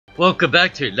Welcome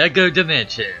back to LEGO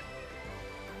Dimension.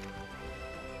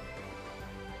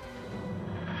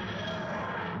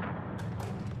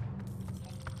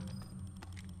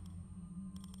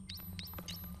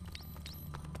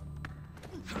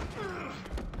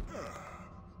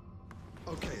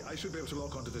 Okay, I should be able to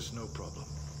lock onto this no problem.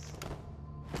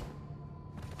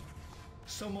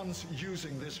 Someone's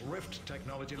using this rift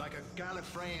technology like a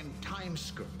Gallifreyan time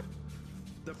scoop.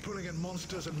 They're pulling in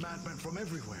monsters and madmen from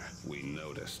everywhere. We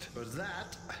noticed. But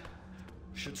that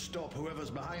should stop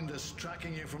whoever's behind this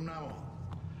tracking you from now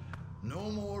on. No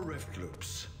more rift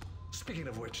loops. Speaking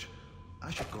of which,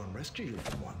 I should go and rescue you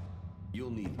from one.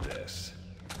 You'll need this.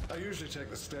 I usually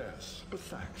take the stairs, but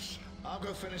thanks. I'll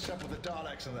go finish up with the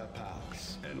Daleks and their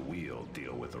pals. And we'll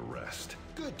deal with the rest.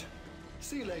 Good.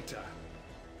 See you later.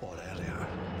 Or earlier.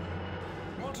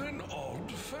 What an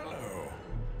odd fellow.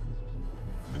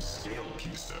 The scale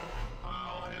piecer.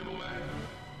 I'll handle that.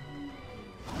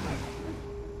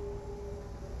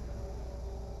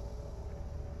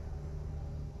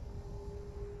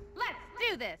 Let's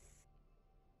do this!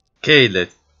 Okay,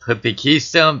 let's put the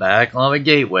keystone back on the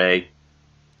gateway.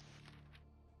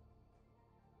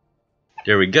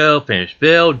 There we go, finished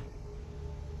build.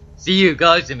 See you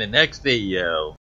guys in the next video.